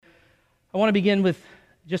I want to begin with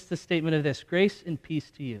just the statement of this: grace and peace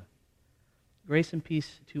to you. Grace and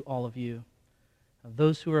peace to all of you.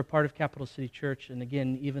 Those who are a part of Capital City Church, and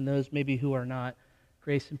again, even those maybe who are not,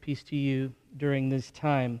 grace and peace to you during this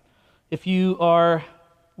time. If you are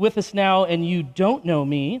with us now and you don't know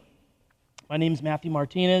me, my name is Matthew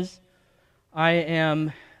Martinez. I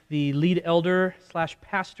am the lead elder /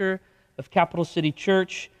 pastor of Capital City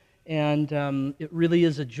Church, and it really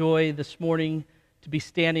is a joy this morning to be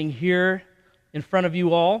standing here in front of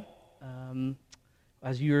you all,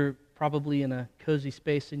 as you're probably in a cozy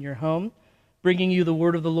space in your home, bringing you the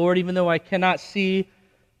word of the Lord. Even though I cannot see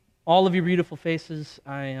all of your beautiful faces,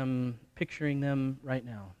 I am picturing them right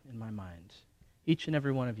now in my mind. Each and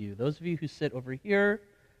every one of you. Those of you who sit over here,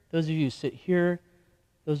 those of you who sit here,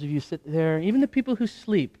 those of you who sit there, even the people who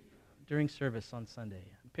sleep during service on Sunday.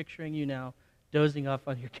 I'm picturing you now dozing off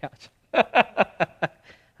on your couch.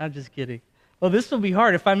 I'm just kidding. Well, this will be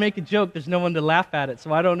hard. If I make a joke, there's no one to laugh at it,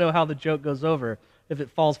 so I don't know how the joke goes over, if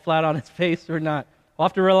it falls flat on its face or not. I'll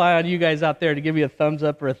have to rely on you guys out there to give me a thumbs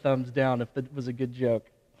up or a thumbs down if it was a good joke.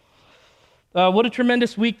 What a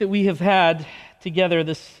tremendous week that we have had together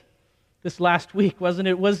this last week, wasn't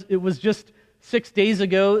it? It was just 6 days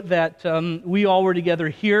ago that we all were together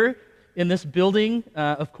here in this building,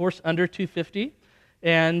 of course, under 250.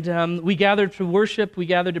 And we gathered to worship, we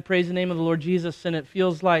gathered to praise the name of the Lord Jesus, and it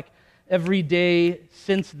feels like every day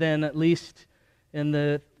since then, at least in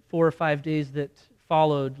the 4 or 5 days that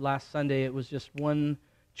followed last Sunday, it was just one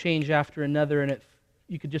change after another, and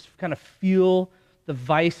you could just kind of feel the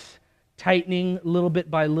vice tightening little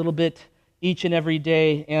bit by little bit each and every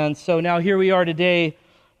day. And so now here we are today,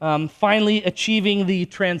 finally achieving the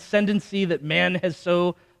transcendency that man has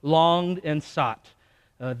so longed and sought.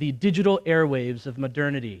 The digital airwaves of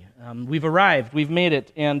modernity. We've arrived, we've made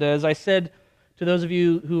it, and as I said to those of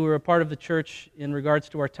you who are a part of the church in regards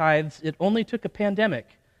to our tithes, it only took a pandemic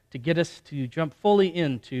to get us to jump fully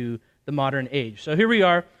into the modern age. So here we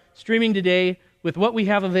are, streaming today with what we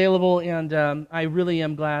have available, and I really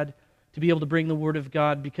am glad to be able to bring the Word of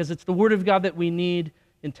God, because it's the Word of God that we need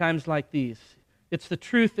in times like these. It's the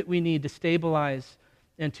truth that we need to stabilize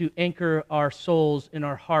and to anchor our souls in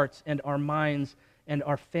our hearts and our minds and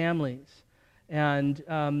our families. And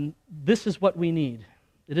this is what we need.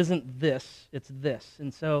 It isn't this, it's this.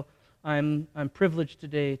 And so I'm privileged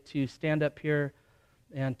today to stand up here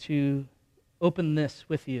and to open this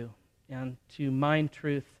with you and to mine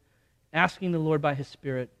truth, asking the Lord by His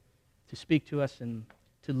Spirit to speak to us and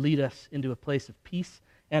to lead us into a place of peace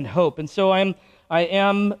and hope. And so I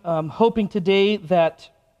am hoping today that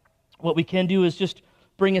what we can do is just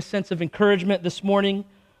bring a sense of encouragement this morning.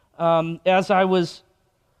 As I was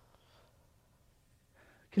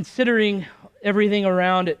considering everything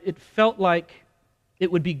around it, it felt like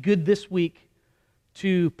it would be good this week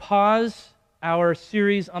to pause our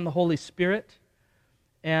series on the Holy Spirit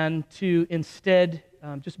and to instead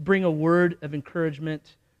just bring a word of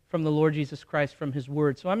encouragement from the Lord Jesus Christ, from His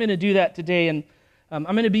Word. So I'm going to do that today, and I'm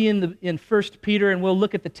going to be in 1 Peter, and we'll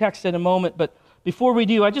look at the text in a moment. But before we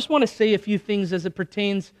do, I just want to say a few things as it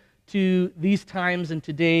pertains to these times and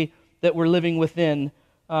today that we're living within.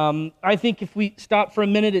 I think if we stop for a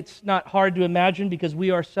minute, it's not hard to imagine, because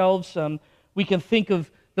we ourselves, we can think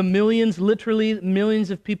of the millions, literally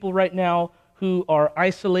millions of people right now who are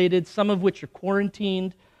isolated, some of which are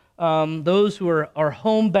quarantined, those who are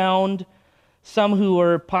homebound, some who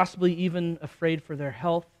are possibly even afraid for their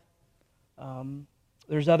health.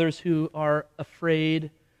 There's others who are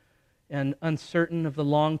afraid and uncertain of the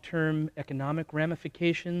long-term economic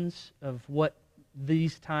ramifications of what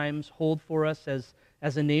these times hold for us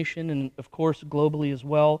as a nation, and of course globally as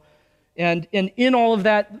well. And in all of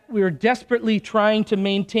that, we're desperately trying to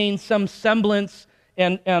maintain some semblance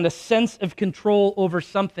and a sense of control over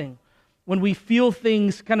something. When we feel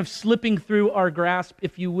things kind of slipping through our grasp,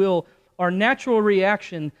 if you will, our natural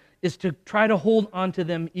reaction is to try to hold onto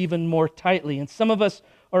them even more tightly. And some of us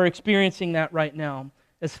are experiencing that right now,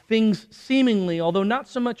 as things seemingly, although not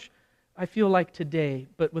so much I feel like today,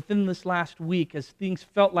 but within this last week, as things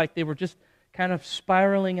felt like they were just kind of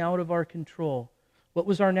spiraling out of our control. What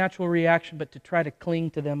was our natural reaction but to try to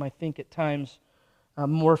cling to them, I think, at times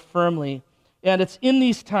more firmly. And it's in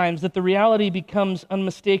these times that the reality becomes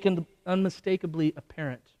unmistakably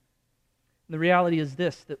apparent. And the reality is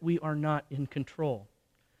this, that we are not in control.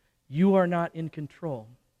 You are not in control.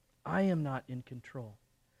 I am not in control.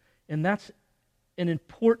 And that's an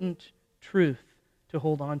important truth to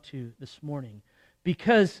hold on to this morning,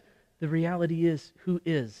 because the reality is, who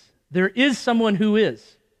is? There is someone who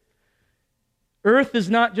is. Earth is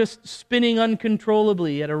not just spinning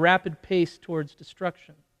uncontrollably at a rapid pace towards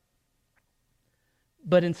destruction,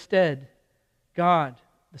 but instead, God,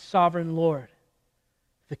 the sovereign Lord,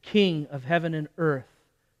 the King of heaven and earth,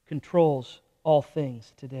 controls all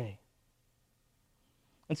things today.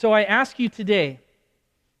 And so I ask you today,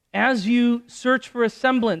 as you search for a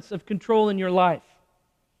semblance of control in your life,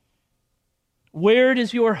 where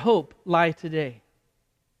does your hope lie today?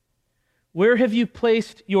 Where have you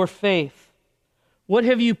placed your faith? What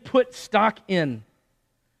have you put stock in?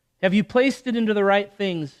 Have you placed it into the right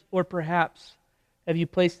things, or perhaps have you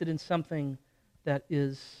placed it in something that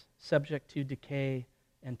is subject to decay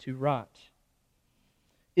and to rot?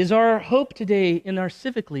 Is our hope today in our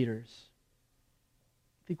civic leaders?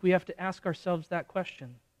 I think we have to ask ourselves that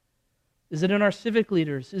question. Is it in our civic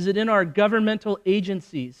leaders? Is it in our governmental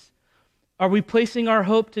agencies? Are we placing our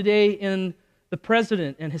hope today in the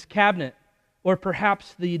president and his cabinet, or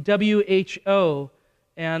perhaps the WHO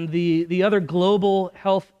and the other global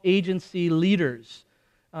health agency leaders,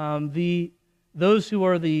 those who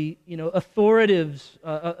are the authoritives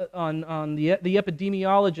on the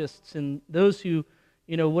epidemiologists, and those who,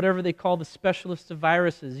 whatever they call the specialists of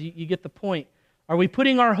viruses? You get the point. Are we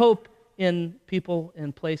putting our hope in people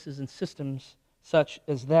and places and systems such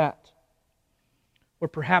as that? Or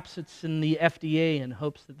perhaps it's in the FDA in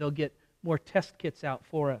hopes that they'll get more test kits out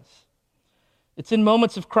for us. It's in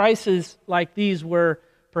moments of crisis like these where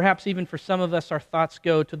perhaps even for some of us our thoughts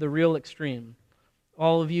go to the real extreme.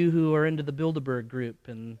 All of you who are into the Bilderberg group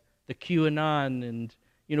and the QAnon and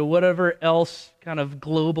whatever else kind of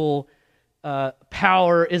global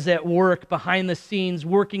power is at work behind the scenes,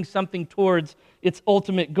 working something towards its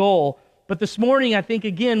ultimate goal. But this morning, I think,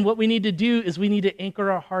 again, what we need to do is we need to anchor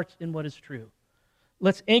our hearts in what is true.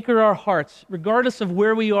 Let's anchor our hearts, regardless of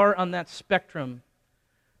where we are on that spectrum.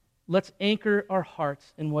 Let's anchor our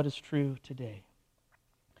hearts in what is true today.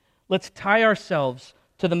 Let's tie ourselves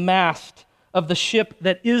to the mast of the ship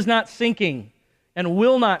that is not sinking and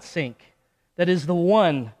will not sink, that is the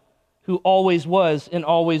one who always was and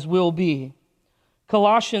always will be.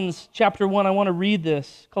 Colossians chapter 1, I want to read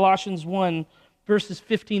this. Colossians 1, verses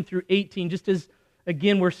 15 through 18, just as,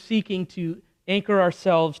 again, we're seeking to anchor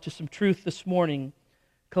ourselves to some truth this morning.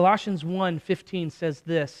 Colossians 1:15 says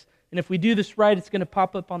this, and if we do this right, it's going to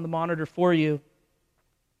pop up on the monitor for you.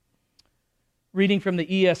 Reading from the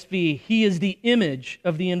ESV, He is the image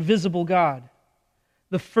of the invisible God,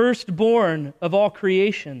 the firstborn of all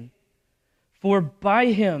creation. For by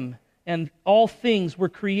Him and all things were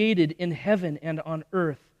created in heaven and on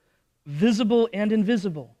earth, visible and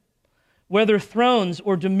invisible. Whether thrones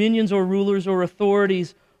or dominions or rulers or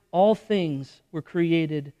authorities, all things were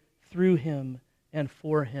created through Him and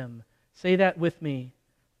for Him. Say that with me.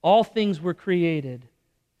 All things were created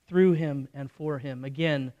through Him and for Him.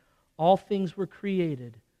 Again, all things were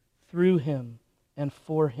created through Him and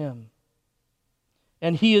for Him.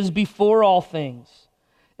 And He is before all things,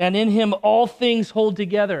 and in Him all things hold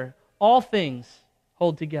together. All things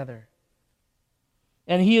hold together.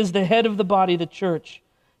 And He is the head of the body, the church.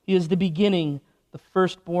 He is the beginning, the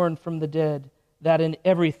firstborn from the dead, that in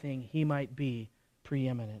everything He might be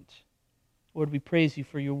preeminent. Lord, we praise You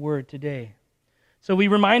for Your word today. So we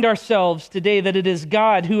remind ourselves today that it is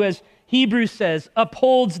God who, as Hebrews says,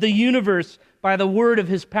 upholds the universe by the word of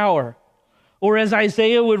His power. Or as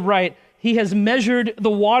Isaiah would write, He has measured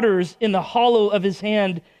the waters in the hollow of His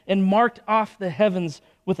hand and marked off the heavens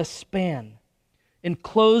with a span,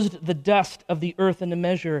 enclosed the dust of the earth in a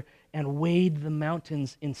measure, and weighed the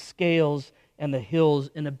mountains in scales and the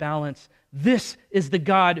hills in a balance. This is the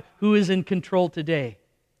God who is in control today.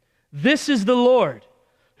 This is the Lord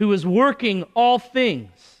who is working all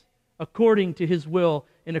things according to His will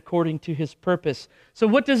and according to His purpose. So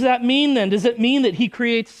what does that mean then? Does it mean that He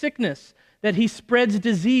creates sickness, that He spreads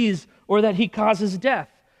disease, or that He causes death?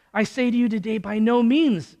 I say to you today, by no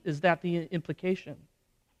means is that the implication.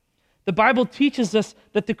 The Bible teaches us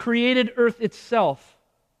that the created earth itself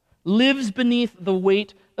lives beneath the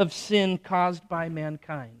weight of sin caused by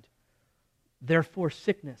mankind. Therefore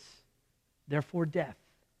sickness, therefore death,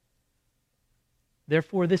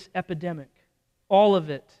 therefore this epidemic. All of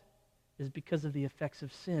it is because of the effects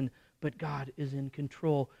of sin, but God is in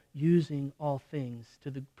control, using all things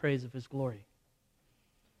to the praise of His glory.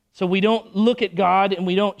 So we don't look at God and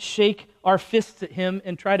we don't shake our fists at Him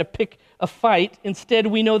and try to pick a fight. Instead,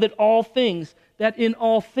 we know that in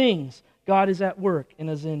all things, God is at work and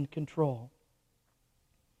is in control.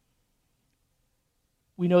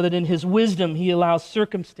 We know that in His wisdom, He allows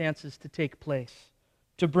circumstances to take place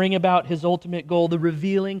to bring about His ultimate goal, the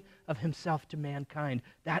revealing of Himself to mankind.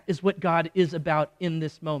 That is what God is about in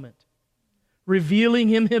this moment. Revealing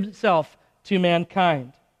Himself to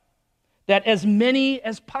mankind, that as many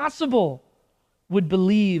as possible would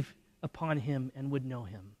believe upon Him and would know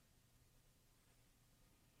Him.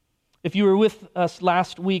 If you were with us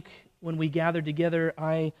last week when we gathered together,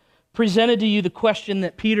 I presented to you the question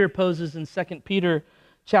that Peter poses in 2 Peter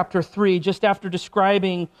chapter 3, just after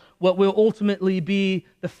describing what will ultimately be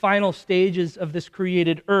the final stages of this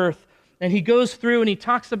created earth. And he goes through and he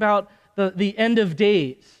talks about the end of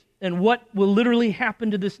days and what will literally happen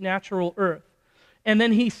to this natural earth. And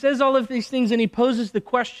then he says all of these things and he poses the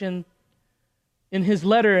question in his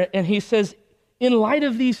letter, and he says, in light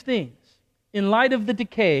of these things, in light of the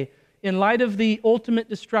decay, in light of the ultimate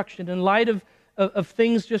destruction, in light of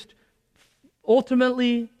things just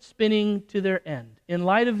ultimately spinning to their end, in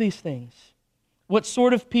light of these things, what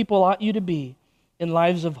sort of people ought you to be in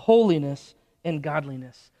lives of holiness and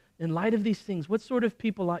godliness? In light of these things, what sort of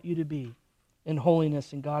people ought you to be in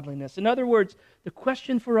holiness and godliness? In other words, the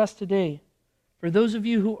question for us today, for those of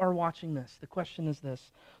you who are watching this, the question is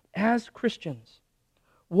this: as Christians,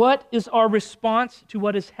 what is our response to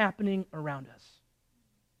what is happening around us?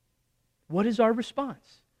 What is our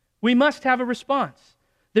response? We must have a response.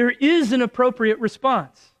 There is an appropriate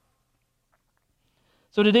response.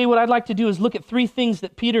 So today what I'd like to do is look at three things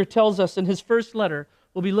that Peter tells us in his first letter.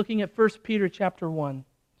 We'll be looking at 1 Peter chapter 1,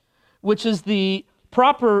 which is the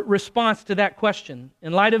proper response to that question.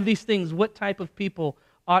 In light of these things, what type of people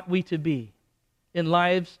ought we to be in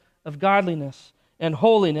lives of godliness and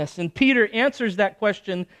holiness? And Peter answers that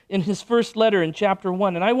question in his first letter in chapter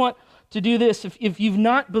 1. And I want to do this. If you've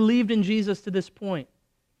not believed in Jesus to this point,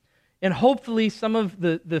 and hopefully some of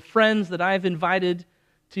the friends that I've invited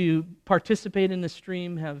to participate in the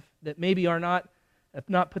stream that maybe have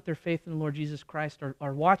not put their faith in the Lord Jesus Christ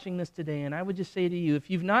are watching this today. And I would just say to you, if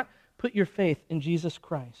you've not put your faith in Jesus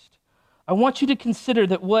Christ, I want you to consider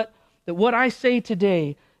that what I say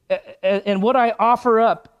today and what I offer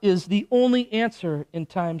up is the only answer in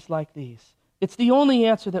times like these. It's the only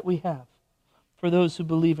answer that we have for those who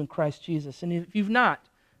believe in Christ Jesus. And if you've not,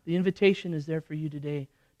 the invitation is there for you today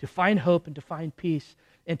to find hope and to find peace,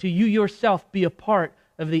 and to you yourself be a part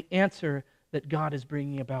of the answer that God is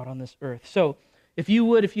bringing about on this earth. So, if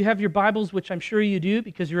you have your Bibles, which I'm sure you do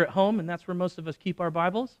because you're at home, and that's where most of us keep our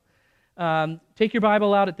Bibles, take your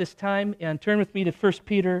Bible out at this time and turn with me to 1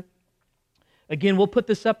 Peter. Again, we'll put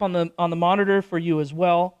this up on the monitor for you as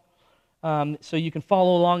well, so you can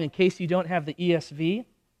follow along in case you don't have the ESV.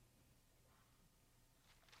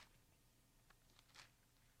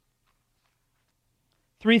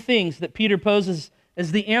 Three things that Peter poses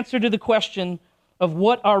as the answer to the question of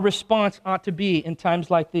what our response ought to be in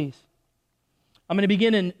times like these. I'm going to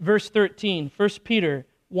begin in verse 13, 1 Peter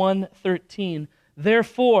 1:13.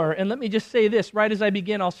 Therefore, and let me just say this, right as I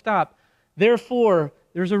begin, I'll stop. Therefore,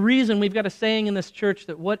 there's a reason we've got a saying in this church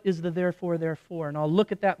that what is the therefore, therefore? And I'll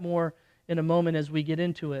look at that more in a moment as we get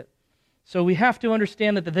into it. So we have to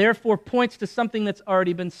understand that the therefore points to something that's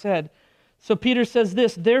already been said. So Peter says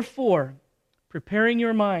this, therefore, preparing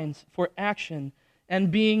your minds for action and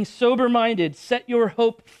being sober-minded, set your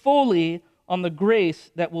hope fully on the grace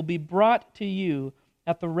that will be brought to you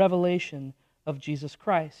at the revelation of Jesus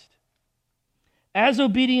Christ. As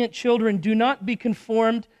obedient children, do not be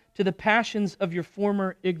conformed to the passions of your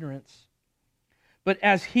former ignorance, but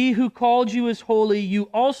as He who called you is holy, you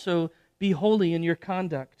also be holy in your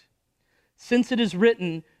conduct. Since it is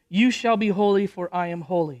written, you shall be holy, for I am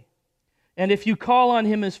holy. And if you call on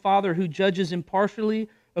Him as Father who judges impartially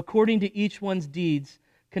according to each one's deeds,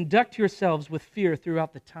 conduct yourselves with fear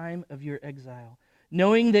throughout the time of your exile,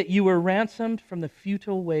 knowing that you were ransomed from the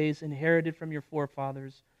futile ways inherited from your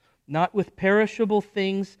forefathers, not with perishable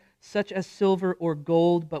things such as silver or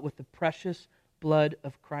gold, but with the precious blood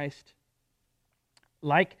of Christ,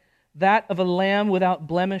 like that of a lamb without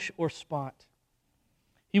blemish or spot.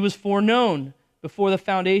 He was foreknown before the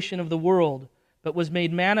foundation of the world, but was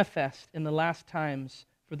made manifest in the last times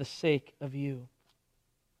for the sake of you,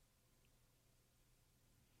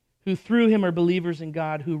 who through Him are believers in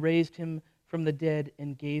God, who raised Him from the dead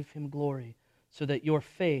and gave Him glory, so that your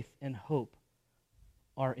faith and hope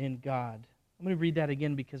are in God. I'm going to read that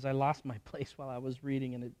again because I lost my place while I was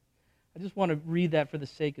reading, and I just want to read that for the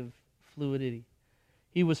sake of fluidity.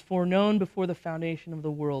 He was foreknown before the foundation of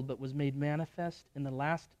the world, but was made manifest in the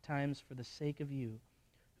last times for the sake of you,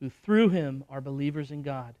 who through Him are believers in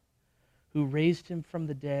God, who raised Him from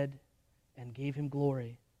the dead and gave Him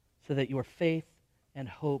glory, so that your faith and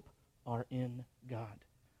hope are in God.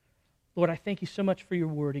 Lord, I thank You so much for Your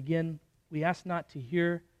word. Again, we ask not to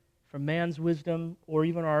hear from man's wisdom or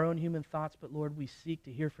even our own human thoughts, but Lord, we seek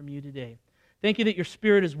to hear from You today. Thank You that Your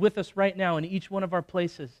Spirit is with us right now in each one of our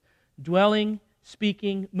places, dwelling,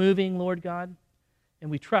 speaking, moving, Lord God. And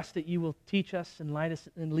we trust that You will teach us and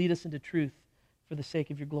lead us into truth for the sake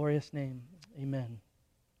of Your glorious name. Amen.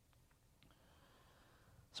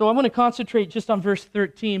 So I want to concentrate just on verse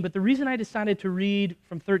 13, but the reason I decided to read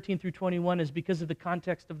from 13 through 21 is because of the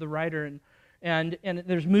context of the writer, and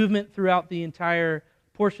there's movement throughout the entire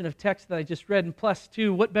portion of text that I just read, and plus,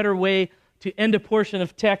 too, what better way to end a portion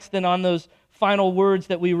of text than on those final words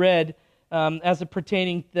that we read as it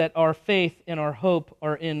pertaining that our faith and our hope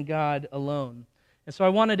are in God alone. And so I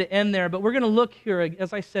wanted to end there, but we're going to look here,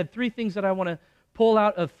 as I said, three things that I want to pull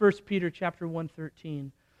out of 1 Peter chapter 1:13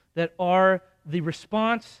 that are the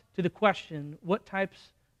response to the question, what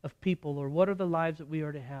types of people or what are the lives that we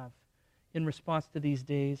are to have in response to these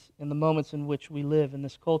days and the moments in which we live in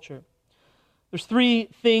this culture. There's three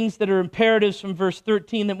things that are imperatives from verse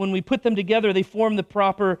 13 that when we put them together, they form the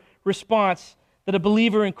proper response that a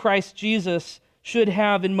believer in Christ Jesus should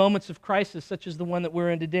have in moments of crisis, such as the one that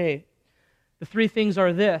we're in today. The three things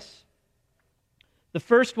are this. The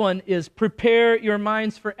first one is prepare your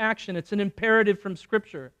minds for action. It's an imperative from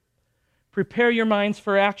Scripture. Prepare your minds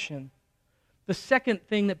for action. The second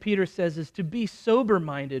thing that Peter says is to be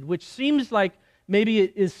sober-minded, which seems like maybe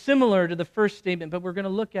it is similar to the first statement, but we're going to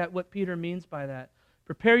look at what Peter means by that.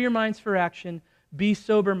 Prepare your minds for action, be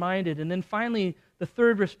sober-minded. And then finally, the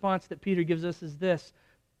third response that Peter gives us is this: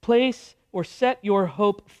 place or set your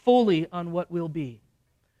hope fully on what will be.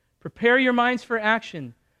 Prepare your minds for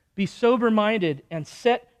action, be sober-minded, and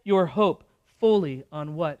set your hope fully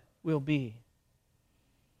on what will be.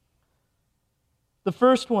 The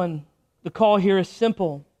first one, the call here is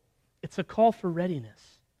simple. It's a call for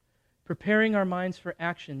readiness. Preparing our minds for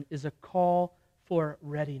action is a call for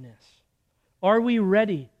readiness. Are we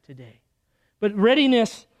ready today? But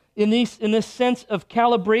readiness in this sense of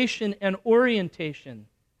calibration and orientation,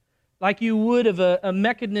 like you would of a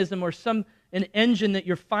mechanism or an engine that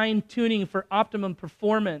you're fine-tuning for optimum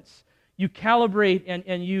performance. You calibrate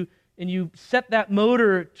and you set that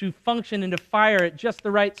motor to function and to fire at just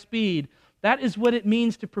the right speed. That is what it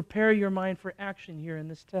means to prepare your mind for action here in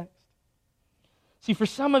this text. See, for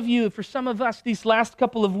some of you, for some of us, these last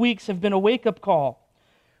couple of weeks have been a wake-up call.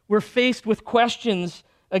 We're faced with questions,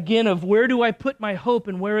 again, of where do I put my hope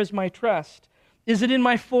and where is my trust? Is it in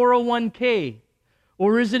my 401k?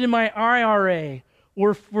 Or is it in my IRA?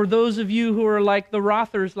 Or for those of you who are like the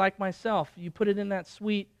Rothers, like myself, you put it in that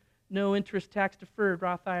sweet, no-interest, tax-deferred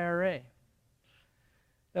Roth IRA.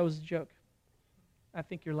 That was a joke. I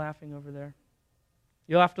think you're laughing over there.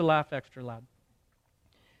 You'll have to laugh extra loud.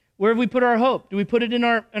 Where have we put our hope? Do we put it in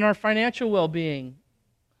our financial well-being?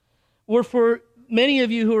 Or for many of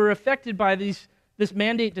you who are affected by this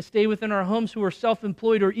mandate to stay within our homes, who are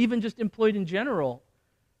self-employed or even just employed in general,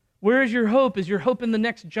 where is your hope? Is your hope in the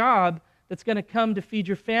next job that's going to come to feed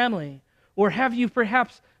your family? Or have you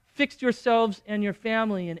perhaps fixed yourselves and your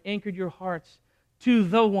family and anchored your hearts to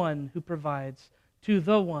the one who provides, to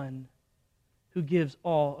the one who gives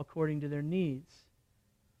all according to their needs?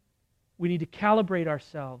 We need to calibrate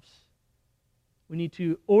ourselves. We need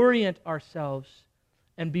to orient ourselves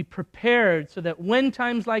and be prepared so that when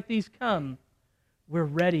times like these come, we're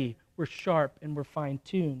ready, we're sharp, and we're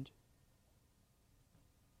fine-tuned.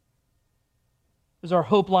 Does our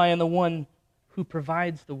hope lie in the one who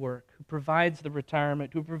provides the work, who provides the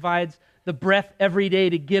retirement, who provides the breath every day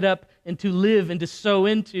to get up and to live and to sow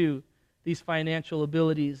into these financial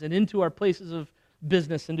abilities and into our places of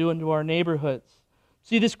business and into our neighborhoods?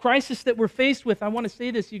 See, this crisis that we're faced with, I want to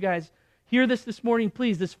say this, you guys, hear this morning,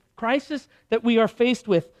 please. This crisis that we are faced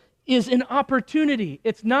with is an opportunity.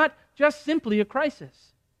 It's not just simply a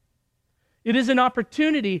crisis. It is an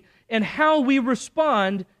opportunity, and how we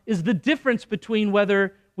respond is the difference between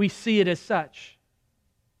whether we see it as such.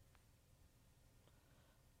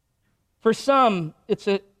 For some, it's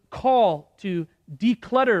a call to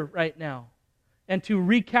declutter right now and to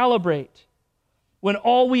recalibrate, when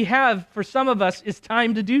all we have for some of us is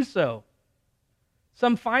time to do so.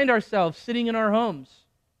 Some find ourselves sitting in our homes,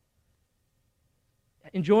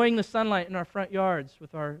 enjoying the sunlight in our front yards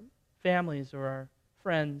with our families or our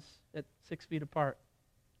friends at 6 feet apart.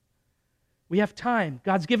 We have time.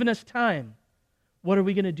 God's given us time. What are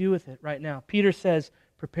we going to do with it right now? Peter says,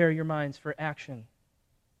 prepare your minds for action.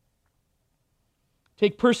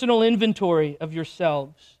 Take personal inventory of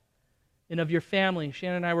yourselves and of your family.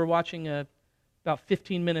 Shannon and I were watching about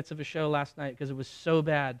 15 minutes of a show last night because it was so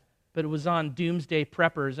bad, but it was on Doomsday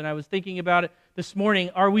Preppers, and I was thinking about it this morning.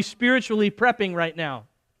 Are we spiritually prepping right now?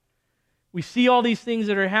 We see all these things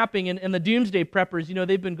that are happening, and the Doomsday Preppers,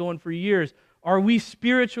 they've been going for years. Are we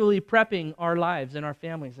spiritually prepping our lives and our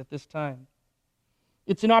families at this time?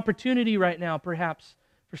 It's an opportunity right now, perhaps,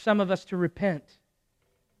 for some of us to repent.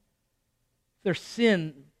 There's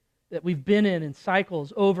sin that we've been in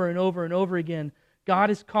cycles over and over and over again. God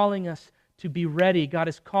is calling us to be ready. God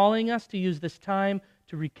is calling us to use this time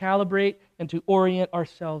to recalibrate and to orient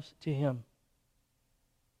ourselves to Him.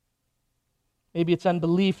 Maybe it's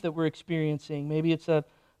unbelief that we're experiencing. Maybe it's a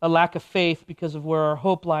lack of faith because of where our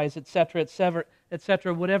hope lies, etc., etc.,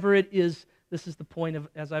 etc. Whatever it is, this is the point of,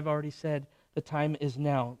 as I've already said, the time is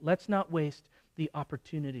now. Let's not waste the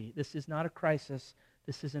opportunity. This is not a crisis.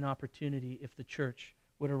 This is an opportunity if the church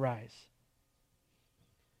would arise.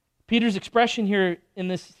 Peter's expression here in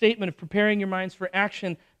this statement of preparing your minds for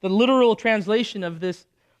action, the literal translation of this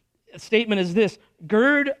statement is this: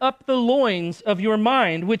 gird up the loins of your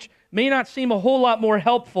mind, which may not seem a whole lot more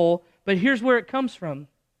helpful, but here's where it comes from.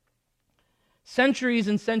 Centuries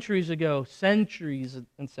and centuries ago,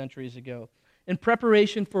 in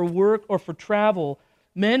preparation for work or for travel,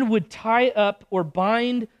 men would tie up or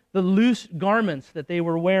bind the loose garments that they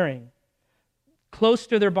were wearing close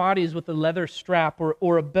to their bodies with a leather strap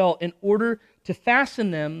or a belt in order to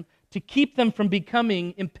fasten them to keep them from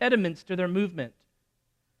becoming impediments to their movement.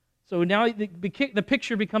 So now the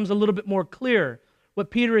picture becomes a little bit more clear.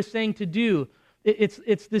 What Peter is saying to do,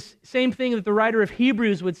 it's this same thing that the writer of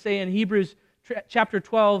Hebrews would say in Hebrews chapter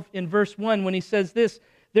 12 in verse 1 when he says this: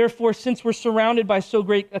 therefore, since we're surrounded by so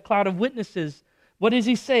great a cloud of witnesses, what does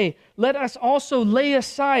he say? Let us also lay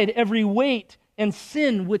aside every weight and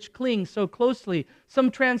sin which clings so closely. Some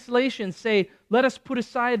translations say, let us put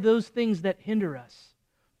aside those things that hinder us,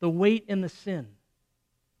 the weight and the sin.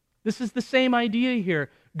 This is the same idea here.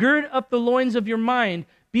 Gird up the loins of your mind.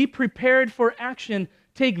 Be prepared for action.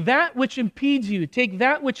 Take that which impedes you, take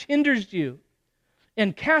that which hinders you,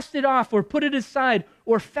 and cast it off or put it aside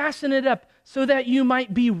or fasten it up so that you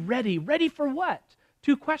might be ready. Ready for what?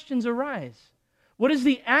 Two questions arise. What is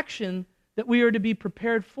the action that we are to be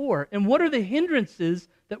prepared for? And what are the hindrances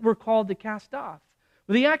that we're called to cast off?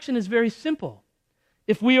 Well, the action is very simple.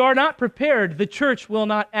 If we are not prepared, the church will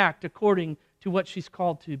not act according to what she's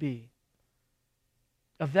called to be.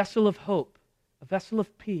 A vessel of hope, a vessel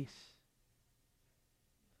of peace,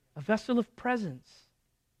 a vessel of presence.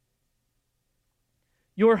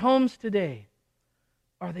 Your homes today,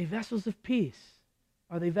 are they vessels of peace?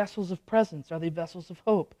 Are they vessels of presence? Are they vessels of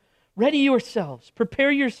hope? Ready yourselves,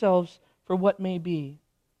 prepare yourselves for what may be.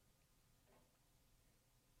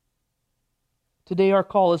 Today our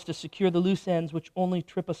call is to secure the loose ends which only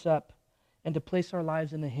trip us up and to place our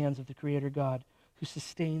lives in the hands of the Creator God who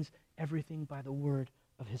sustains everything by the word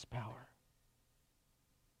of His power.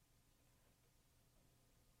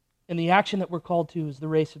 And the action that we're called to is the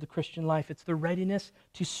race of the Christian life. It's the readiness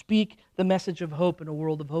to speak the message of hope in a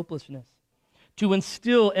world of hopelessness, to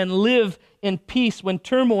instill and live in peace when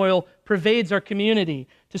turmoil pervades our community,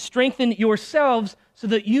 to strengthen yourselves so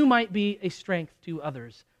that you might be a strength to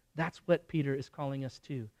others. That's what Peter is calling us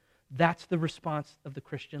to. That's the response of the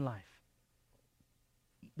Christian life.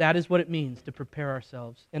 That is what it means to prepare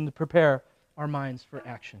ourselves and to prepare our minds for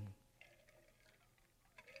action.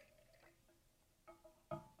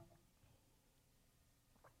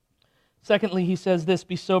 Secondly, he says this: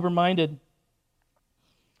 be sober-minded.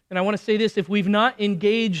 And I want to say this: if we've not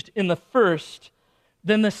engaged in the first,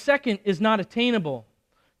 then the second is not attainable.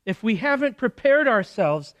 If we haven't prepared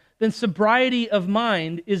ourselves, then sobriety of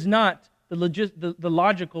mind is not the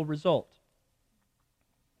logical result.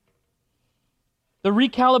 The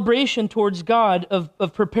recalibration towards God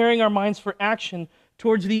of preparing our minds for action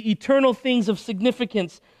towards the eternal things of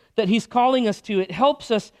significance that He's calling us to, it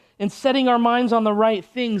helps us in setting our minds on the right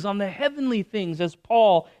things, on the heavenly things, as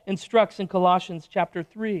Paul instructs in Colossians chapter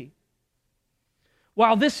 3.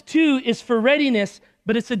 While this too is for readiness,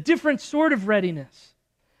 but it's a different sort of readiness.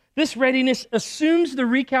 This readiness assumes the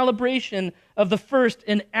recalibration of the first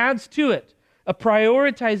and adds to it a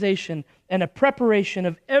prioritization and a preparation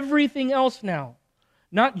of everything else now.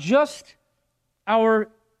 Not just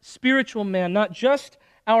our spiritual man, not just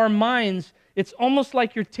our minds. It's almost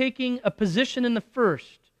like you're taking a position in the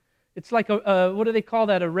first. It's like what do they call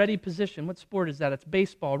that? A ready position. What sport is that? It's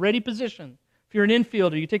baseball. Ready position. If you're an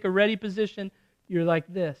infielder, you take a ready position, you're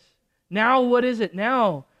like this. Now what is it?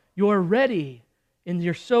 Now you're ready in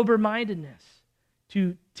your sober-mindedness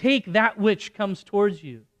to take that which comes towards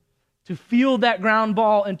you, to field that ground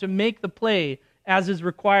ball and to make the play as is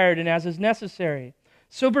required and as is necessary.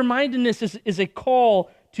 Sober-mindedness is a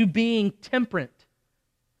call to being temperate,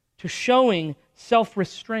 to showing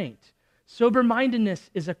self-restraint.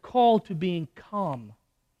 Sober-mindedness is a call to being calm,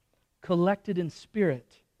 collected in spirit.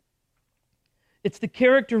 It's the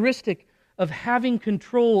characteristic of having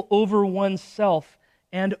control over oneself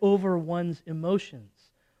and over one's emotions.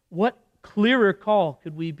 What clearer call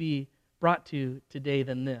could we be brought to today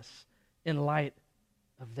than this, in light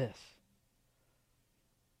of this?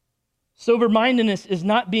 Sober-mindedness is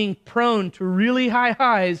not being prone to really high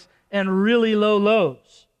highs and really low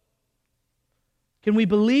lows. Can we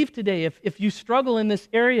believe today, if you struggle in this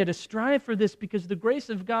area, to strive for this because the grace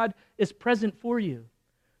of God is present for you?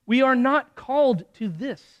 We are not called to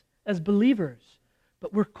this as believers,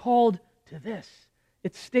 but we're called to this.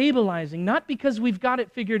 It's stabilizing, not because we've got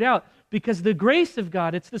it figured out, because the grace of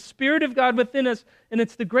God, it's the Spirit of God within us, and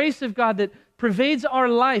it's the grace of God that pervades our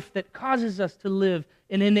life that causes us to live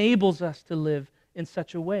and enables us to live in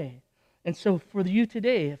such a way. And so for you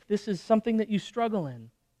today, if this is something that you struggle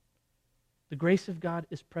in, the grace of God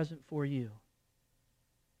is present for you.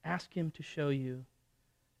 Ask Him to show you.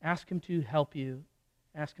 Ask Him to help you.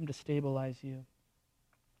 Ask Him to stabilize you.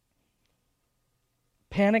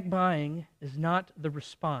 Panic buying is not the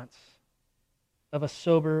response of a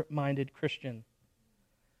sober-minded Christian.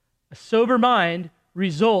 A sober mind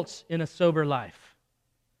results in a sober life.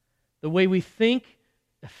 The way we think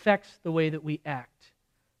affects the way that we act.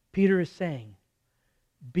 Peter is saying,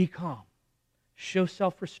 be calm. Show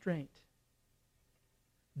self-restraint.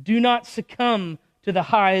 Do not succumb to the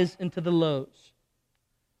highs and to the lows.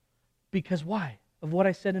 Because why? Of what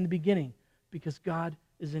I said in the beginning. Because God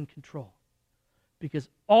is in control. Because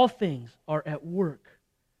all things are at work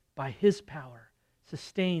by His power,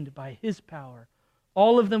 sustained by His power,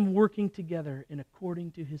 all of them working together in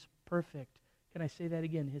according to His perfect, can I say that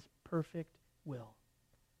again? His perfect will.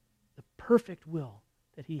 The perfect will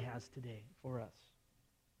that He has today for us.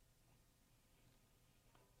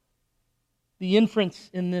 The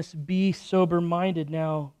inference in this be sober-minded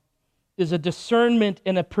now is a discernment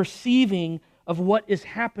and a perceiving of what is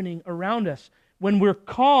happening around us. When we're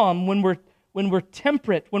calm, when we're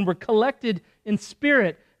temperate, when we're collected in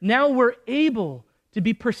spirit, now we're able to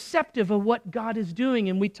be perceptive of what God is doing.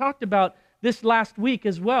 And we talked about this last week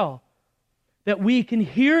as well, that we can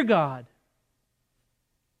hear God.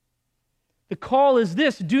 The call is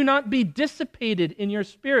this: do not be dissipated in your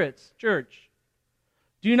spirits, church.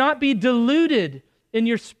 Do not be deluded in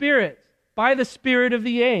your spirit by the spirit of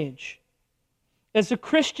the age. As a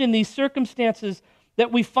Christian, these circumstances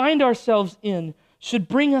that we find ourselves in should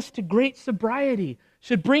bring us to great sobriety,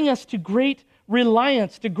 should bring us to great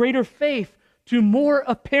reliance, to greater faith, to more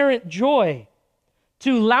apparent joy,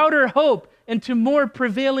 to louder hope, and to more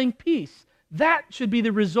prevailing peace. That should be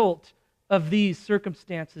the result of these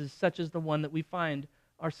circumstances, such as the one that we find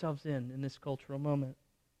ourselves in this cultural moment.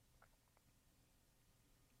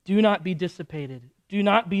 Do not be dissipated. Do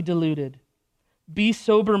not be deluded. Be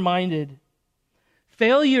sober-minded.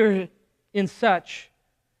 Failure in such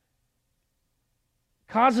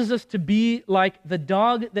causes us to be like the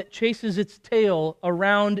dog that chases its tail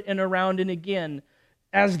around and around and again,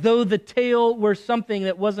 as though the tail were something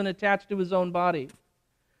that wasn't attached to his own body,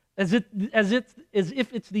 as if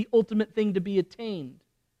it's the ultimate thing to be attained.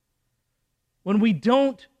 When we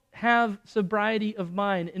don't have sobriety of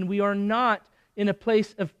mind and we are not in a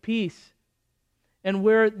place of peace, and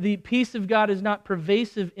where the peace of God is not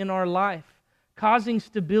pervasive in our life, causing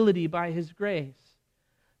stability by His grace,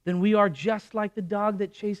 then we are just like the dog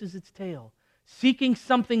that chases its tail, seeking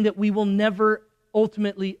something that we will never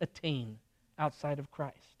ultimately attain outside of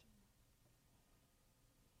Christ.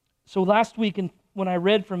 So last week, when I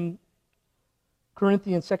read from 2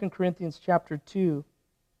 Corinthians chapter 2,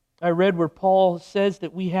 I read where Paul says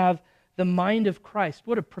that we have the mind of Christ.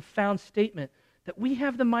 What a profound statement, that we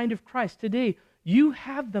have the mind of Christ. Today, you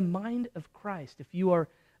have the mind of Christ if you are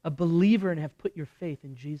a believer and have put your faith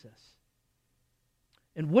in Jesus.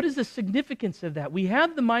 And what is the significance of that? We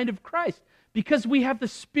have the mind of Christ because we have the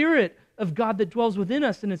Spirit of God that dwells within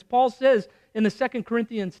us. And as Paul says in the 2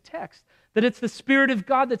 Corinthians text, that it's the Spirit of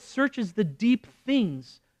God that searches the deep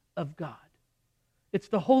things of God. It's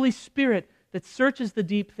the Holy Spirit that searches the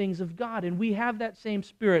deep things of God. And we have that same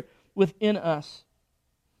Spirit within us.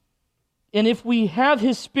 And if we have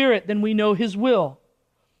His Spirit, then we know His will.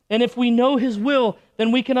 And if we know His will,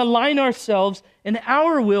 then we can align ourselves and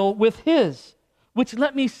our will with His. Which,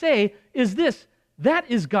 let me say, is this: that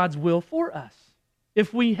is God's will for us.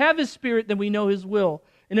 If we have His Spirit, then we know His will.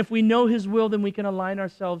 And if we know His will, then we can align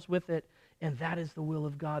ourselves with it. And that is the will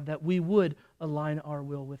of God, that we would align our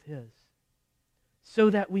will with His, so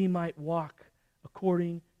that we might walk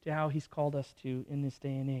according to how He's called us to in this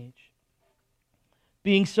day and age.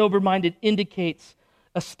 Being sober-minded indicates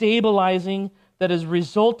a stabilizing that is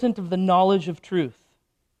resultant of the knowledge of truth.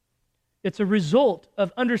 It's a result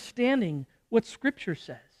of understanding what Scripture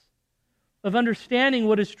says, of understanding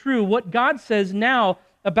what is true, what God says now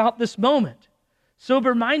about this moment.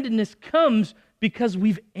 Sober-mindedness comes because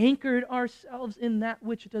we've anchored ourselves in that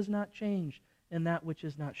which does not change and that which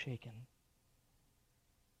is not shaken.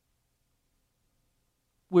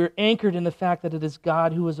 We're anchored in the fact that it is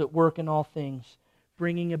God who is at work in all things,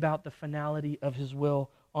 bringing about the finality of His will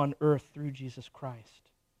on earth through Jesus Christ.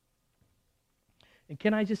 And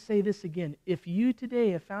can I just say this again? If you today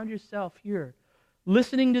have found yourself here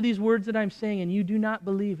listening to these words that I'm saying and you do not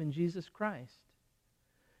believe in Jesus Christ,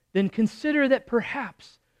 then consider that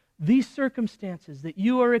perhaps these circumstances that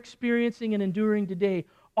you are experiencing and enduring today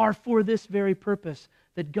are for this very purpose,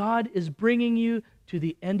 that God is bringing you to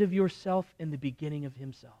the end of yourself and the beginning of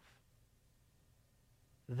Himself.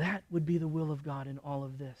 That would be the will of God in all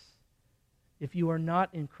of this. If you are not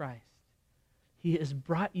in Christ, He has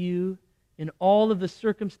brought you in all of the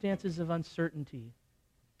circumstances of uncertainty,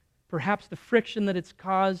 perhaps the friction that it's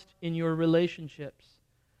caused in your relationships,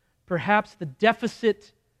 perhaps the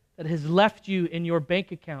deficit that has left you in your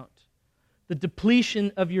bank account, the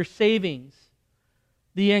depletion of your savings,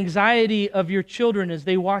 the anxiety of your children as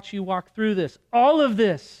they watch you walk through this. All of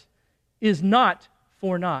this is not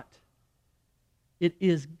for naught. It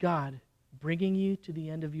is God bringing you to the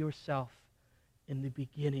end of yourself in the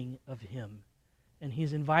beginning of Him. And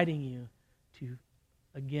He's inviting you to,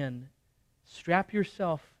 again, strap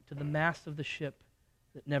yourself to the mast of the ship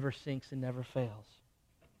that never sinks and never fails.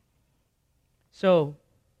 So,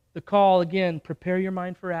 the call, again, prepare your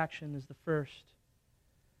mind for action is the first.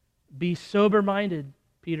 Be sober-minded,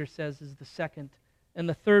 Peter says, is the second. And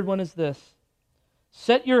the third one is this: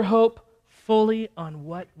 set your hope fully on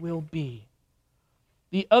what will be.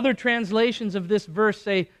 The other translations of this verse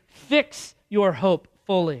say, fix your hope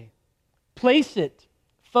fully. Place it,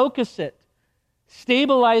 focus it,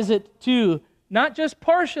 stabilize it too, not just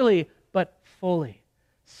partially, but fully.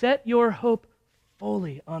 Set your hope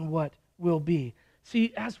fully on what will be.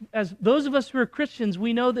 See, as those of us who are Christians,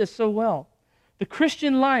 we know this so well. The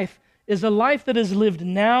Christian life is a life that is lived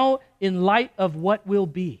now in light of what will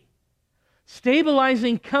be.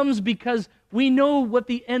 Stabilizing comes because we know what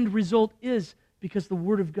the end result is, because the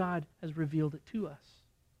Word of God has revealed it to us.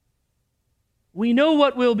 We know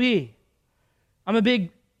what will be. I'm a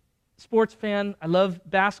big sports fan. I love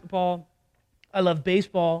basketball. I love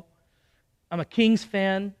baseball. I'm a Kings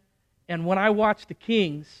fan. And when I watch the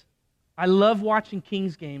Kings, I love watching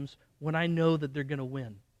Kings games when I know that they're going to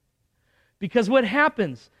win. Because what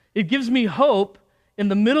happens? It gives me hope in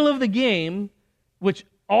the middle of the game, which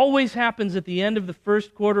always happens at the end of the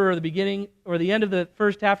first quarter or the beginning, or the end of the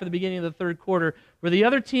first half or the beginning of the third quarter, where the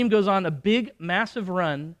other team goes on a big, massive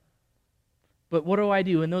run. But what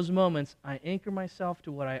do? In those moments, I anchor myself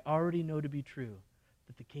to what I already know to be true,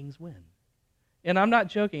 that the Kings win. And I'm not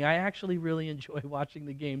joking. I actually really enjoy watching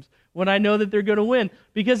the games when I know that they're going to win,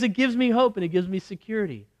 because it gives me hope and it gives me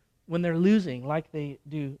security when they're losing like they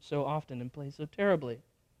do so often and play so terribly.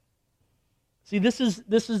 See, this is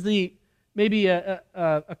the maybe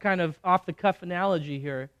a kind of off-the-cuff analogy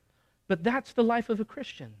here, but that's the life of a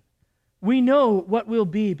Christian. We know what will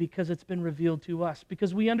be because it's been revealed to us,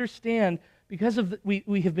 because we understand, because of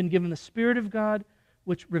we have been given the Spirit of God,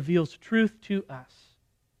 which reveals truth to us.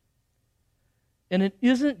 And it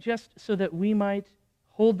isn't just so that we might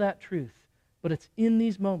hold that truth, but it's in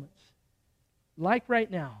these moments, like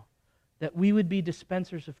right now, that we would be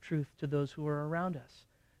dispensers of truth to those who are around us.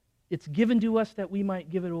 It's given to us that we might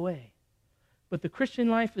give it away. But the Christian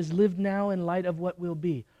life is lived now in light of what will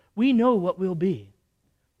be. We know what will be.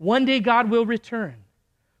 One day God will return.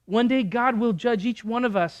 One day God will judge each one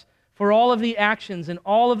of us for all of the actions and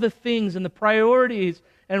all of the things and the priorities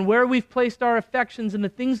and where we've placed our affections and the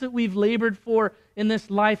things that we've labored for in this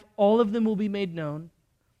life. All of them will be made known,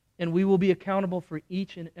 and we will be accountable for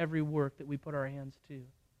each and every work that we put our hands to.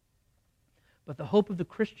 But the hope of the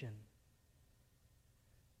Christian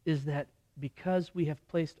is that because we have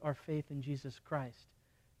placed our faith in Jesus Christ,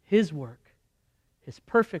 His work, His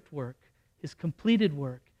perfect work, His completed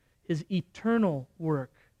work, His eternal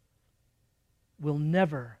work will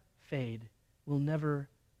never fade, will never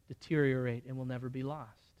deteriorate, and will never be lost.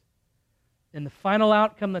 And the final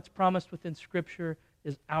outcome that's promised within Scripture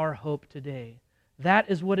is our hope today. That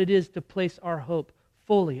is what it is to place our hope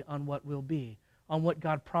fully on what will be, on what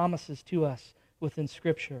God promises to us within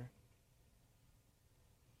Scripture.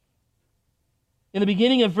 In the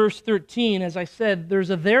beginning of verse 13, as I said, there's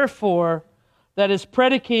a therefore that is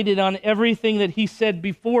predicated on everything that he said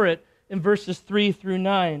before it in verses 3 through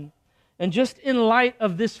 9. And just in light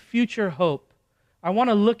of this future hope, I want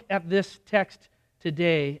to look at this text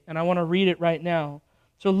today, and I want to read it right now.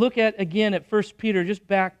 So look again at 1 Peter, just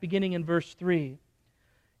back, beginning in verse 3.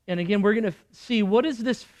 And again, we're going to see what is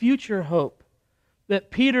this future hope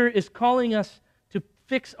that Peter is calling us to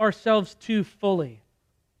fix ourselves to fully.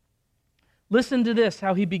 Listen to this,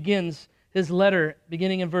 how he begins his letter,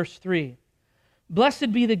 beginning in verse 3.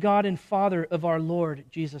 Blessed be the God and Father of our Lord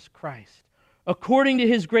Jesus Christ. According to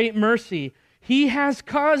His great mercy, He has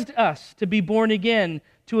caused us to be born again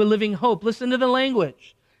to a living hope. Listen to the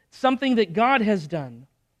language. Something that God has done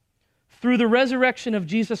through the resurrection of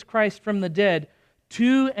Jesus Christ from the dead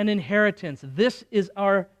to an inheritance. This is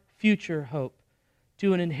our future hope.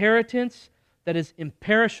 To an inheritance that is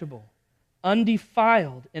imperishable,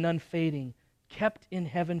 undefiled, and unfading, kept in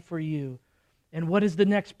heaven for you. And what is the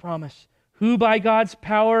next promise? Who by God's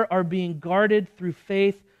power are being guarded through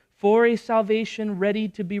faith for a salvation ready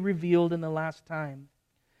to be revealed in the last time.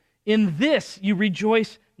 In this you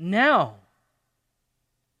rejoice now,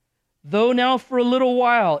 though now for a little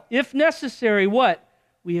while, if necessary, what?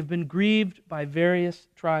 We have been grieved by various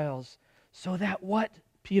trials, so that what,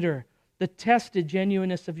 Peter? The tested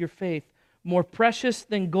genuineness of your faith, more precious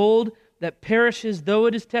than gold that perishes though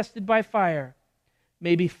it is tested by fire,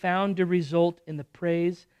 may be found to result in the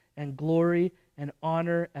praise and glory and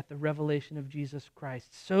honor at the revelation of Jesus Christ,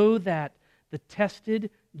 so that the tested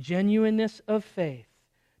genuineness of faith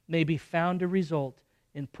may be found to result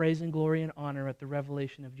in praise and glory and honor at the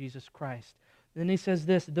revelation of Jesus Christ. Then he says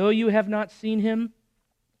this, though you have not seen him,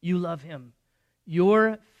 you love him.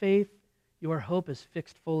 Your faith, your hope is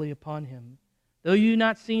fixed fully upon him. Though you have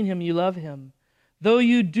not seen him, you love him. Though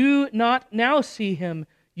you do not now see him,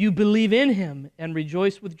 you believe in him and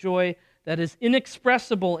rejoice with joy that is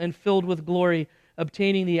inexpressible and filled with glory,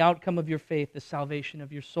 obtaining the outcome of your faith, the salvation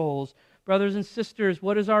of your souls. Brothers and sisters,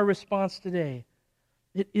 what is our response today?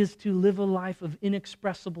 It is to live a life of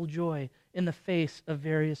inexpressible joy in the face of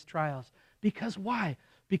various trials. Because why?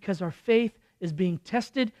 Because our faith is being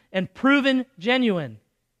tested and proven genuine.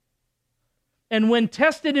 And when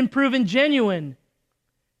tested and proven genuine,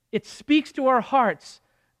 it speaks to our hearts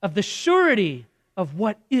of the surety of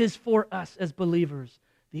what is for us as believers,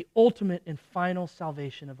 the ultimate and final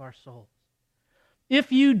salvation of our souls.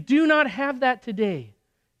 If you do not have that today,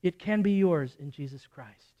 it can be yours in Jesus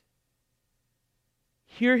Christ.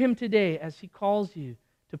 Hear him today as he calls you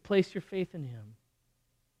to place your faith in him,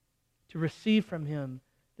 to receive from him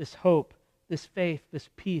this hope, this faith, this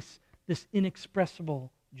peace, this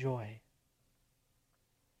inexpressible joy.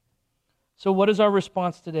 So what is our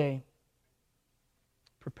response today?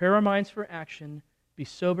 Prepare our minds for action, be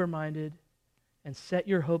sober-minded, and set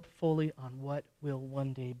your hope fully on what will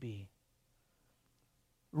one day be.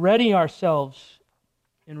 Ready ourselves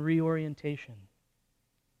in reorientation,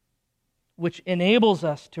 which enables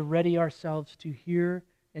us to ready ourselves to hear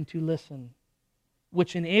and to listen,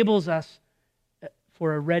 which enables us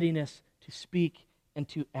for a readiness to speak and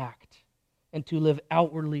to act, and to live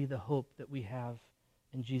outwardly the hope that we have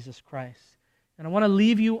in Jesus Christ. And I want to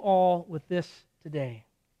leave you all with this today.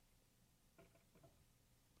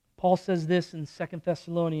 Paul says this in 2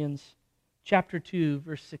 Thessalonians chapter 2,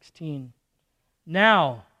 verse 16.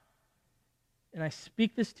 Now, and I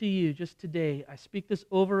speak this to you just today, I speak this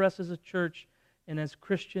over us as a church and as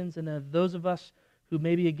Christians and of those of us who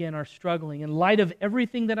maybe again are struggling. In light of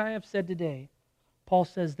everything that I have said today, Paul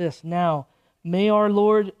says this, now, may our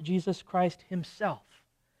Lord Jesus Christ himself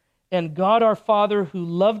and God our Father, who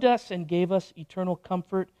loved us and gave us eternal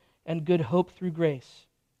comfort and good hope through grace,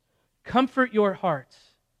 comfort your hearts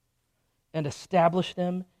and establish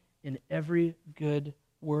them in every good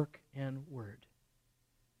work and word.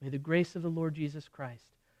 May the grace of the Lord Jesus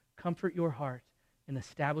Christ comfort your heart and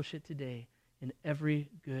establish it today in every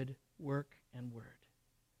good work and word.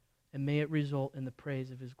 And may it result in the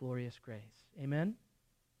praise of his glorious grace. Amen?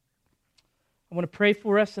 I want to pray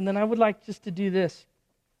for us, and then I would like just to do this.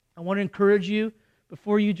 I want to encourage you,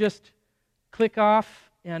 before you just click off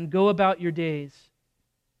and go about your days,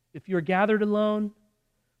 if you are gathered alone,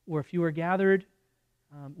 or if you are gathered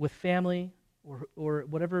with family, or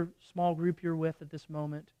whatever small group you're with at this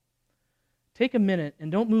moment, take a minute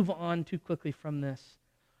and don't move on too quickly from this,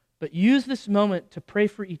 but use this moment to pray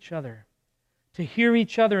for each other, to hear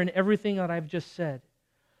each other in everything that I've just said.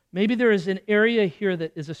 Maybe there is an area here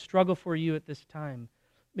that is a struggle for you at this time.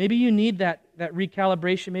 Maybe you need that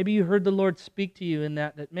recalibration. Maybe you heard the Lord speak to you in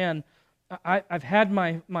that man, I've had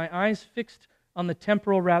my eyes fixed on the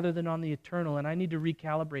temporal rather than on the eternal, and I need to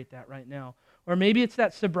recalibrate that right now. Or maybe it's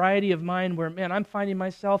that sobriety of mind where, man, I'm finding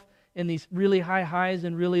myself in these really high highs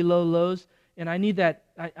and really low lows, and I need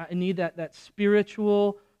that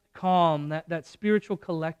spiritual calm, that spiritual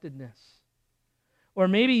collectedness. Or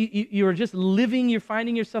maybe you're just you're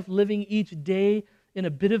finding yourself living each day in a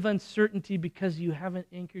bit of uncertainty because you haven't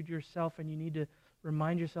anchored yourself, and you need to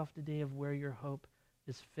remind yourself today of where your hope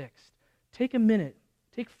is fixed. Take a minute,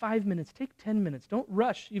 take 5 minutes, take 10 minutes. Don't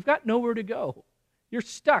rush. You've got nowhere to go. You're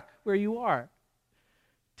stuck where you are.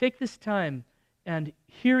 Take this time and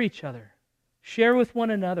hear each other. Share with one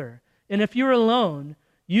another. And if you're alone,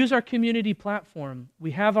 Use our community platform.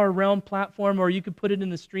 We have our Realm platform, or you could put it in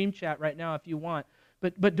the stream chat right now if you want.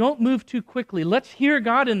 But don't move too quickly. Let's hear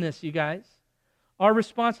God in this, you guys. Our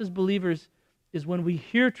response as believers is when we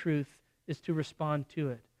hear truth, is to respond to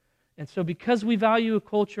it. And so because we value a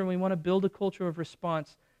culture and we want to build a culture of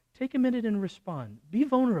response, take a minute and respond. Be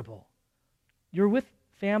vulnerable. You're with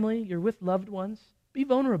family, you're with loved ones. Be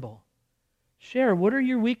vulnerable. Share, what are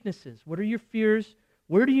your weaknesses? What are your fears?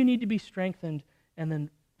 Where do you need to be strengthened? And then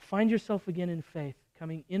find yourself again in faith,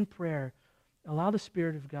 coming in prayer. Allow the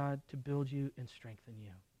Spirit of God to build you and strengthen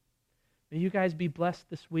you. May you guys be blessed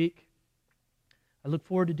this week. I look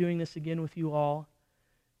forward to doing this again with you all.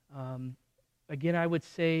 Again, I would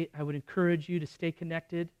encourage you to stay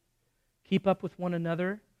connected. Keep up with one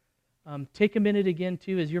another. Take a minute again,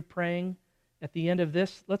 too, as you're praying at the end of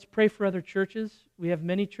this. Let's pray for other churches. We have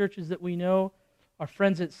many churches that we know. Our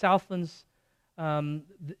friends at Southlands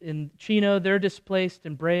in Chino, they're displaced.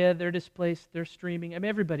 In Brea, they're displaced. They're streaming. I mean,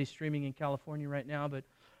 everybody's streaming in California right now, but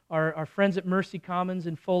our friends at Mercy Commons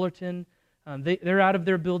in Fullerton, they're out of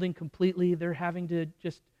their building completely. They're having to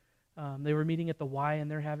they were meeting at the Y, and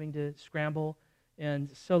they're having to scramble. And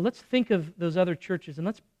so let's think of those other churches, and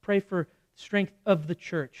let's pray for strength of the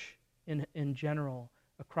church in general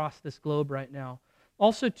across this globe right now.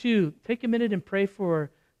 Also, too, take a minute and pray for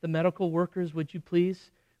the medical workers, would you please?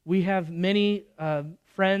 We have many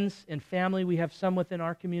friends and family. We have some within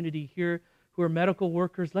our community here who are medical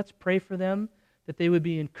workers. Let's pray for them, that they would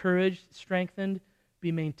be encouraged, strengthened,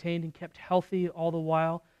 be maintained, and kept healthy all the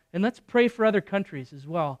while. And let's pray for other countries as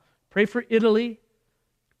well. Pray for Italy.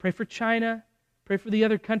 Pray for China. Pray for the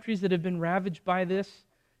other countries that have been ravaged by this.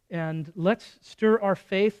 And let's stir our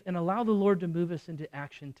faith and allow the Lord to move us into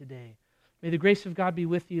action today. May the grace of God be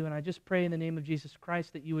with you. And I just pray in the name of Jesus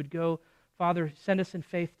Christ that you would go, Father, send us in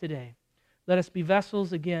faith today. Let us be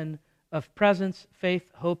vessels, again, of presence, faith,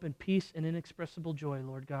 hope, and peace and inexpressible joy,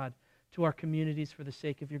 Lord God, to our communities for the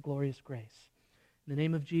sake of your glorious grace. In the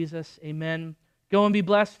name of Jesus, amen. Go and be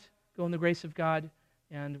blessed. Go in the grace of God,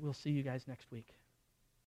 and we'll see you guys next week.